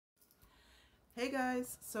Hey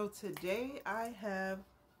guys, so today I have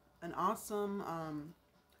an awesome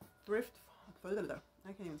thrift, I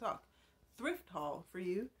can't even talk, thrift haul for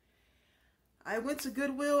you. I went to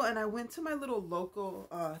Goodwill and I went to my little local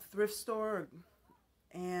thrift store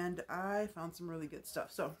and I found some really good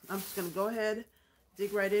stuff. So I'm just going to go ahead,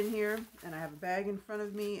 dig right in here, and I have a bag in front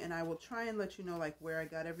of me and I will try and let you know like where I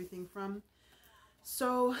got everything from.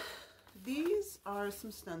 So these are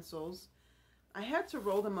some stencils. I had to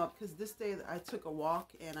roll them up because this day I took a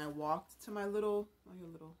walk and I walked to my little, oh, your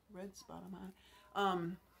little red spot on my eye.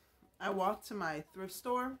 I walked to my thrift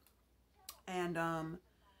store and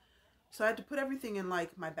so I had to put everything in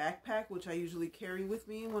like my backpack, which I usually carry with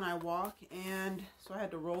me when I walk, and so I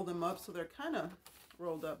had to roll them up, so they're kind of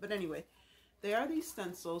rolled up. But anyway, they are these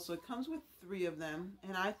stencils, so it comes with 3 of them,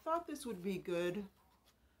 and I thought this would be good.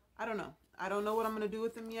 I don't know what I'm going to do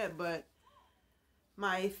with them yet, but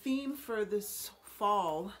my theme for this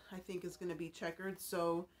fall, I think, is going to be checkered,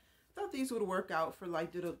 so I thought these would work out for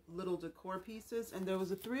like little decor pieces, and there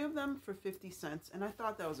was 3 of them for 50 cents, and I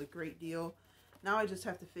thought that was a great deal. Now I just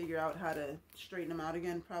have to figure out how to straighten them out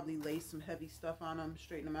again, probably lay some heavy stuff on them,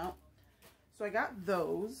 straighten them out. So I got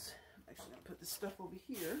those. I'm actually going to put this stuff over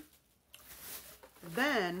here.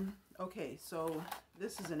 Then, okay, so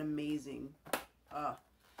this is an amazing,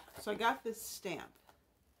 so I got this stamp.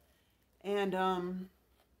 And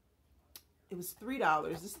it was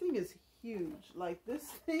 $3. This thing is huge. Like, this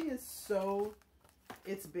thing is so,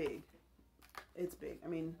 it's big. It's big. I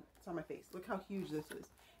mean, it's on my face. Look how huge this is.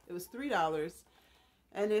 It was $3.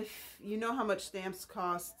 And if you know how much stamps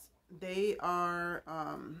cost, they are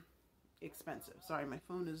expensive. Sorry, my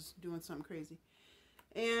phone is doing something crazy.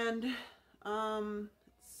 And I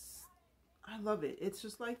love it. It's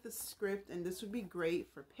just like the script, and this would be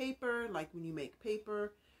great for paper, like when you make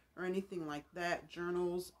paper or anything like that,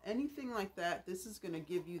 journals, anything like that. This is going to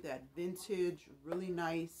give you that vintage, really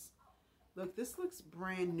nice look. This looks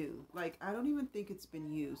brand new. Like, I don't even think it's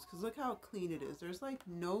been used, because look how clean it is. There's like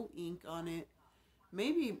no ink on it.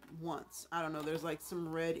 Maybe once, I don't know. There's like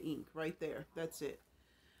some red ink right there. That's it.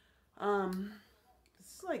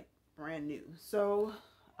 This is like brand new, so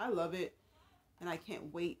I love it and I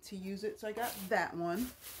can't wait to use it. So I got that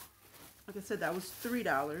one. Like I said, that was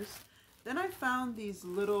 $3. Then I found these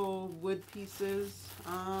little wood pieces,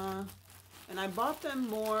 and I bought them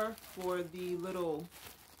more for the little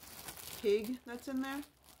pig that's in there.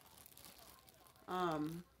 I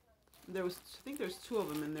think there's 2 of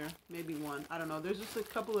them in there, maybe 1. I don't know. There's just a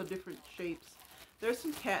couple of different shapes. There's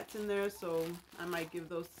some cats in there, so I might give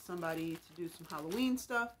those to somebody to do some Halloween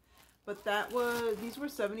stuff. But these were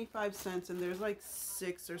 75 cents, and there's like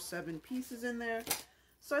 6 or 7 pieces in there.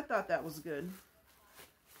 So I thought that was good.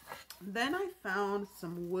 Then I found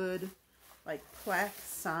some wood, like plaque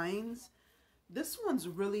signs. This one's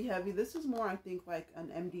really heavy. This is more, I think, like an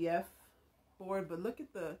MDF board, but look at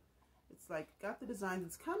it's like got the designs.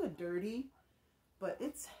 It's kind of dirty, but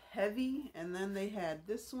it's heavy. And then they had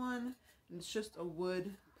this one, and it's just a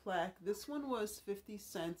wood plaque. This one was 50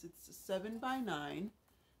 cents. It's a 7x9.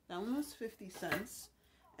 That one was 50 cents.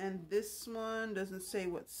 And this one doesn't say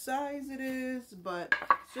what size it is, but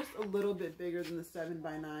it's just a little bit bigger than the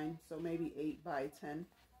 7x9, so maybe 8x10,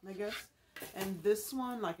 I guess. And this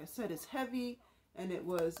one, like I said, is heavy, and it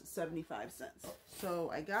was 75 cents. So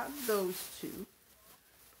I got those 2.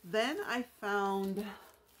 Then I found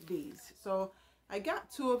these. So I got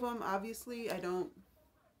 2 of them. Obviously, I don't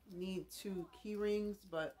need 2 key rings,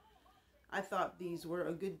 but I thought these were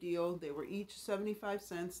a good deal. They were each 75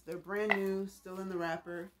 cents. They're brand new, still in the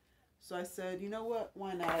wrapper. So I said, you know what?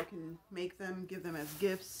 Why not? I can make them, give them as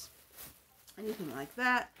gifts, anything like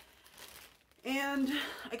that. And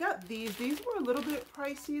I got these. These were a little bit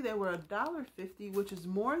pricey. They were $1.50, which is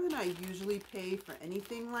more than I usually pay for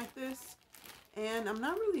anything like this. And I'm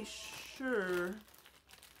not really sure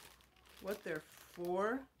what they're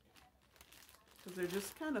for, because they're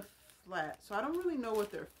just kind of flat. So I don't really know what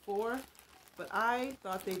they're for, but I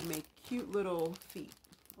thought they'd make cute little feet,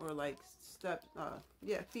 or like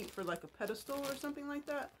feet for like a pedestal or something like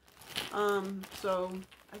that. So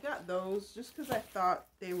I got those just because I thought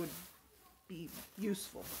they would be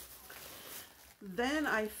useful. Then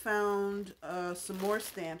I found some more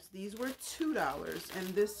stamps. These were $2, and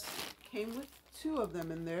this came with 2 of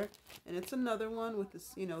them in there, and it's another one with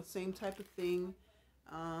this, you know, same type of thing.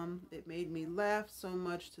 It made me laugh so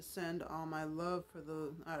much to send all my love for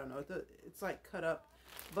the, I don't know, it's like cut up,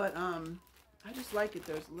 but I just like it.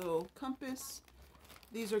 There's a little compass.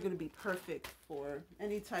 These are going to be perfect for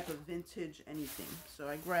any type of vintage anything, so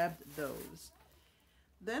I grabbed those.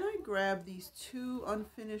 Then I grabbed these 2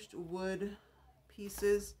 unfinished wood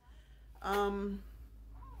pieces. I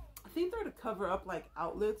think think they're to cover up like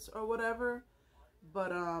outlets or whatever,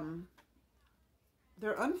 but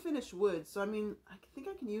they're unfinished wood, so I mean, I think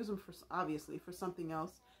I can use them for, obviously, for something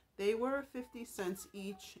else. They were 50 cents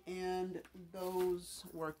each, and those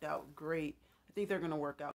worked out great. I think they're going to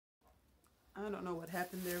work out. I don't know what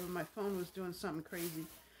happened there, but my phone was doing something crazy.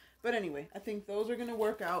 But anyway, I think those are going to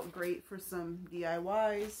work out great for some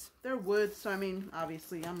DIYs. They're wood, so I mean,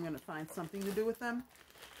 obviously, I'm going to find something to do with them.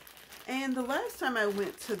 And the last time I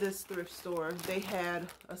went to this thrift store, they had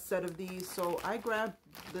a set of these, so I grabbed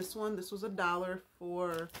this one. This was $1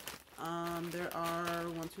 for, there are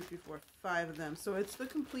 1, 2, 3, 4, 5 of them. So it's the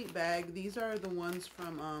complete bag. These are the ones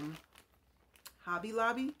from Hobby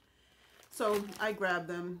Lobby. So I grabbed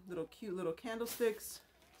them, cute little candlesticks.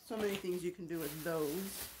 So many things you can do with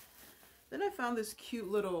those. Then I found this cute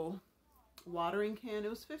little watering can. It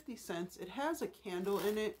was 50 cents. It has a candle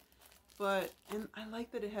in it. And I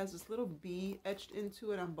like that it has this little bee etched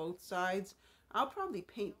into it on both sides. I'll probably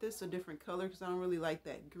paint this a different color because I don't really like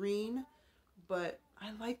that green. But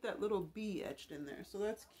I like that little bee etched in there. So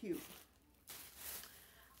that's cute.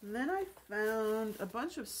 And then I found a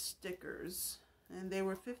bunch of stickers. And they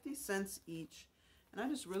were 50 cents each. And I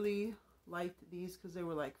just really liked these because they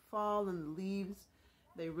were like fall and the leaves.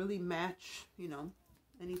 They really match, you know,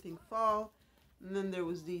 anything fall. And then there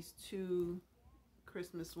was these two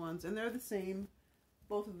Christmas ones, and they're the same.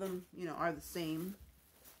 Both of them, you know, are the same.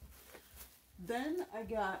 Then I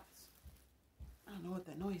got, I don't know what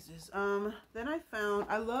that noise is. Then I found,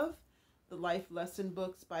 I love the life lesson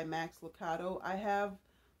books by Max Lucado. I have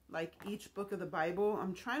like each book of the Bible.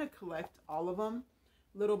 I'm trying to collect all of them.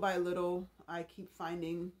 Little by little, I keep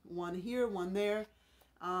finding one here, one there.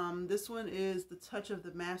 This one is The Touch of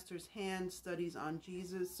the Master's Hand, Studies on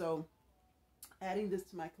Jesus. So adding this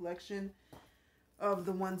to my collection of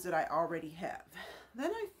the ones that I already have.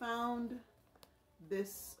 Then I found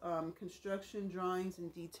this construction drawings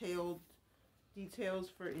and details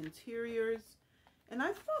for interiors. And I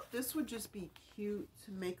thought this would just be cute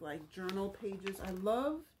to make like journal pages. I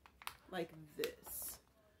love like this.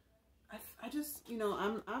 I just, you know,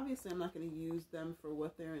 I'm not going to use them for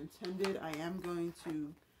what they're intended. I am going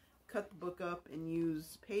to cut the book up and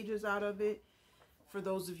use pages out of it. For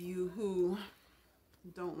those of you who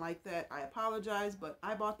don't like that, I apologize, but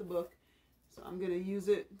I bought the book, so I'm going to use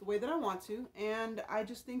it the way that I want to. And I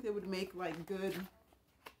just think it would make like good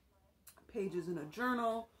pages in a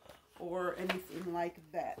journal or anything like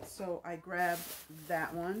that. So I grabbed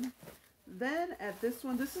that one. Then at this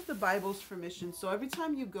one, this is the Bibles for Missions. So every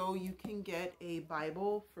time you go, you can get a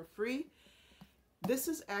Bible for free. This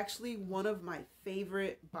is actually one of my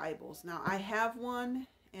favorite Bibles. Now, I have one,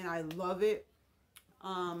 and I love it.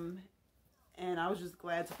 And I was just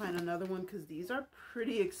glad to find another one because these are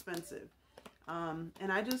pretty expensive. And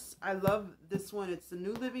I love this one. It's the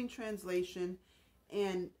New Living Translation,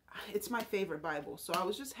 and it's my favorite Bible. So I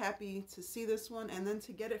was just happy to see this one, and then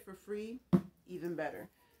to get it for free, even better.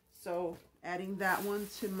 So adding that one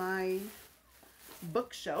to my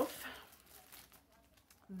bookshelf.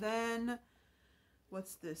 Then,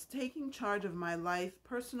 what's this? Taking Charge of My Life,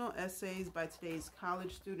 Personal Essays by Today's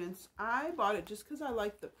College Students. I bought it just because I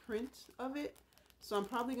like the print of it. So I'm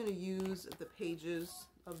probably going to use the pages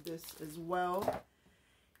of this as well.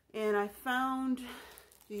 And I found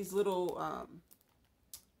these little,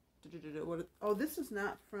 oh, this is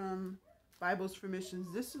not from Bibles for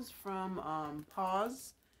Missions. This is from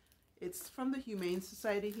Pause. It's from the Humane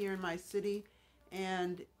Society here in my city.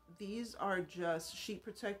 And these are just sheet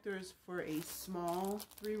protectors for a small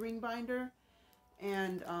 3-ring binder.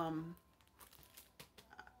 And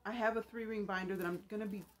I have a 3-ring binder that I'm going to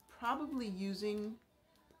be probably using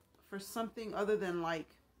for something other than like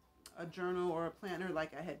a journal or a planner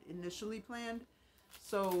like I had initially planned.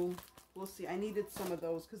 So we'll see. I needed some of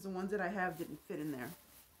those because the ones that I have didn't fit in there.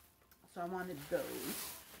 So I wanted those.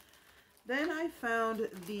 Then I found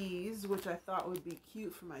these, which I thought would be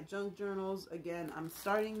cute for my junk journals. Again, I'm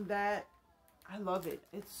starting that. I love it.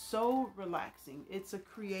 It's so relaxing. It's a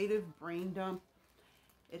creative brain dump.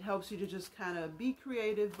 It helps you to just kind of be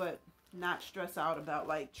creative, but not stress out about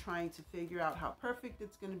like trying to figure out how perfect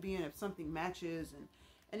it's going to be and if something matches and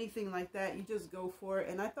anything like that. You just go for it.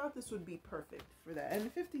 And I thought this would be perfect for that.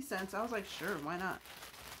 And 50 cents, I was like, sure, why not?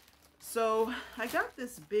 So I got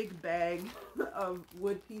this big bag of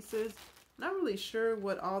wood pieces. Not really sure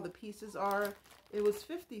what all the pieces are. It was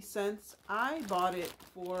 50 cents. I bought it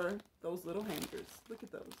for those little hangers. Look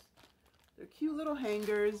at those. They're cute little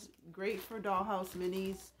hangers. Great for dollhouse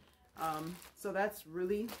minis. So that's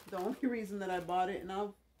really the only reason that I bought it. And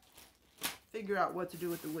I'll figure out what to do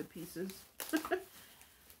with the wood pieces.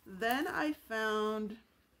 Then I found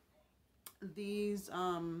these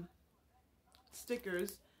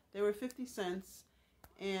stickers. They were 50 cents,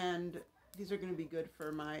 and these are going to be good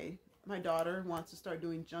for my daughter wants to start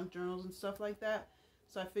doing junk journals and stuff like that.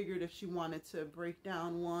 So I figured if she wanted to break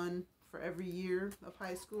down one for every year of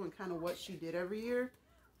high school and kind of what she did every year,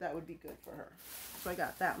 that would be good for her. So I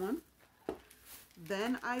got that one.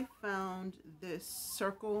 Then I found this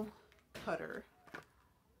circle cutter.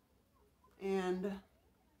 And,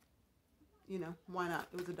 you know, why not?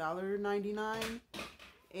 It was $1.99.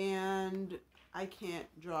 And I can't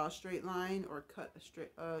draw a straight line or cut a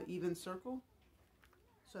straight even circle.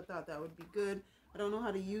 So I thought that would be good. I don't know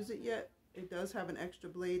how to use it yet. It does have an extra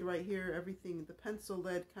blade right here. Everything, the pencil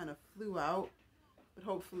lead kind of flew out, but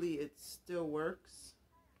hopefully it still works.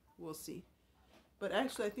 We'll see. But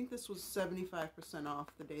actually, I think this was 75% off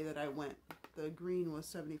the day that I went. The green was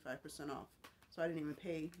 75% off. So I didn't even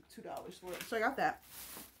pay $2 for it. So I got that.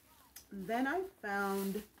 Then I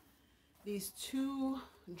found these two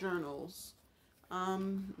journals.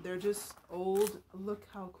 They're just old. Look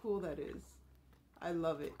how cool that is. I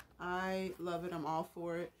love it. I love it. I'm all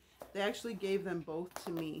for it. They actually gave them both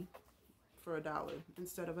to me for $1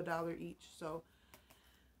 instead of $1 each. So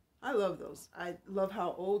I love those. I love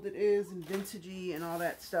how old it is and vintagey and all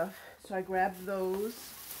that stuff. So I grabbed those.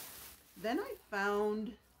 Then I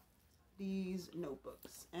found these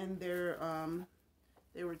notebooks, and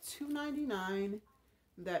they were $2.99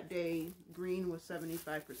 that day. Green was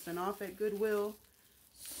 75% off at Goodwill.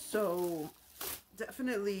 So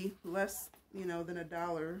definitely less, you know, than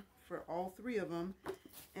 $1 for all three of them.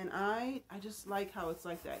 And I just like how it's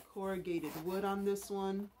like that corrugated wood on this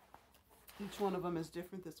one. Each one of them is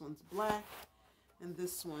different. This one's black, and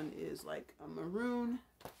this one is like a maroon.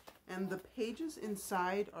 And the pages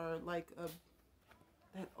inside are like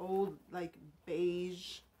that old, like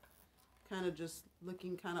beige, kind of just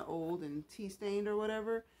looking kind of old and tea stained or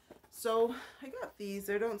whatever. So I got these.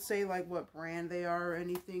 They don't say like what brand they are or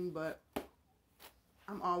anything, but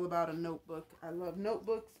I'm all about a notebook. I love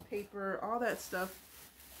notebooks, paper, all that stuff.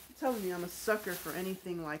 I'm telling you, I'm a sucker for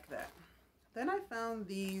anything like that. Then I found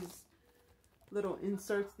these little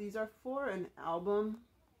inserts. These are for an album,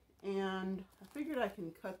 and I figured I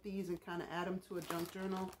can cut these and kind of add them to a junk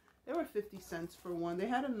journal. They were 50 cents for one. They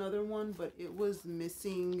had another one, but it was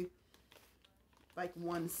missing like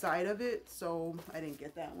one side of it, so I didn't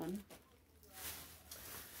get that one.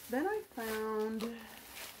 Then I found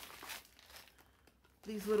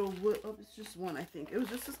these little wood, oh, it's just one, I think. It was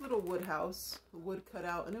just this little wood house, wood cut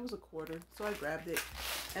out, and it was $1, so I grabbed it.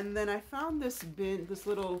 And then I found this bin, this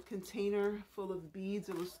little container full of beads.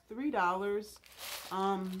 It was $3,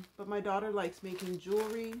 but my daughter likes making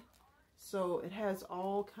jewelry, so it has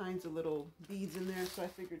all kinds of little beads in there, so I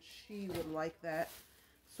figured she would like that.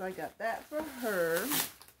 So I got that for her.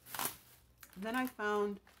 And then I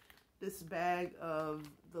found this bag of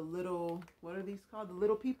the little, what are these called? The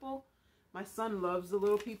Little People. My son loves the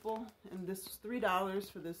Little People, and this was $3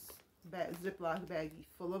 for this Ziploc baggie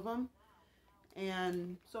full of them.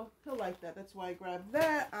 And so he'll like that. That's why I grabbed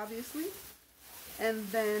that, obviously. And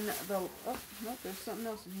then the, oh, no, there's something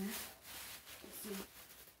else in here. Let's see.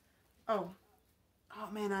 Oh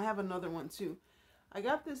man, I have another one too. I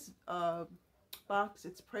got this box.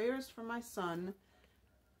 It's prayers for my son.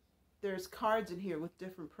 There's cards in here with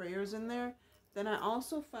different prayers in there. Then I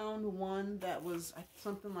also found one that was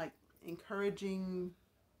something like encouraging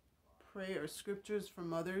prayer or scriptures for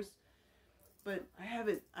mothers. But I have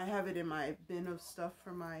it in my bin of stuff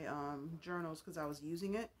for my journals because I was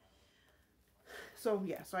using it. So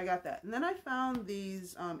yeah, so I got that. And then I found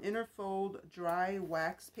these Interfold dry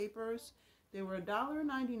wax papers. They were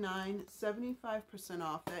 $1.99, 75%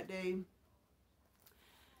 off that day.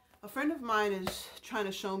 A friend of mine is trying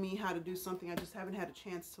to show me how to do something. I just haven't had a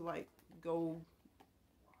chance to like go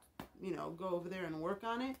over there and work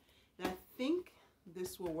on it. And I think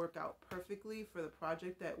this will work out perfectly for the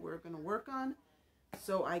project that we're going to work on.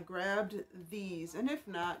 So I grabbed these, and if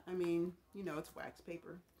not, I mean, you know, it's wax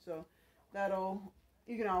paper. So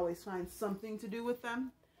you can always find something to do with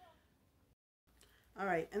them. All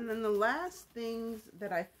right, and then the last things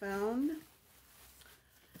that I found,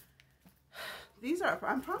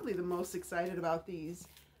 I'm probably the most excited about these.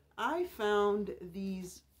 I found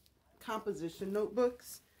these composition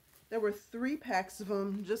notebooks. There were 3 packs of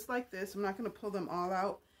them, just like this. I'm not going to pull them all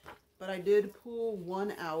out, but I did pull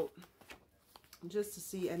one out just to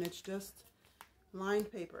see, and it's just lined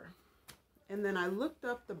paper. And then I looked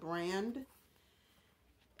up the brand,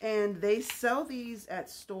 and they sell these at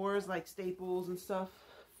stores like Staples and stuff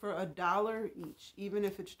for $1 each, even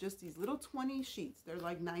if it's just these little 20 sheets. They're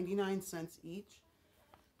like 99 cents each.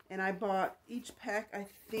 And I bought each pack, I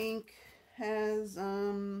think, has, I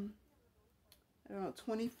don't know,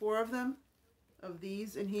 24 of them. of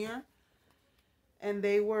these in here. And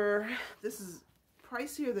they were, this is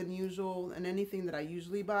pricier than usual and anything that I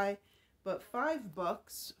usually buy, but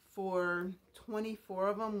 $5 for 24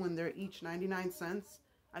 of them when they're each 99 cents.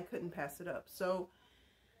 I couldn't pass it up. So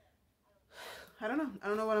I don't know. I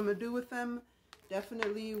don't know what I'm going to do with them.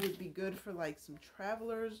 Definitely would be good for like some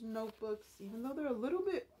traveler's notebooks, even though they're a little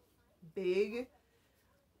bit big,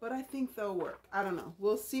 but I think they'll work. I don't know.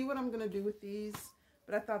 We'll see what I'm going to do with these,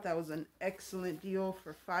 but I thought that was an excellent deal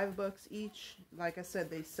for $5 each. Like I said,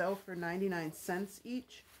 they sell for 99 cents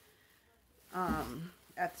each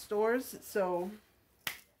at stores, so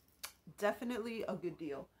definitely a good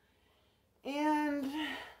deal. And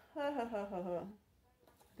I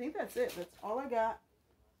think that's it. That's all I got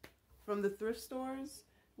from the thrift stores.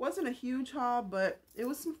 Wasn't a huge haul, but it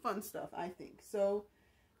was some fun stuff, I think. So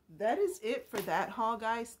that is it for that haul,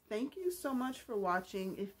 guys. Thank you so much for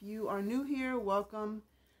watching. If you are new here, welcome.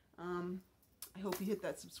 I hope you hit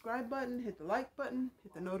that subscribe button, hit the like button,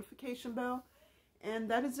 hit the notification bell. And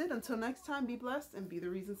that is it. Until next time, be blessed and be the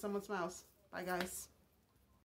reason someone smiles. Bye, guys.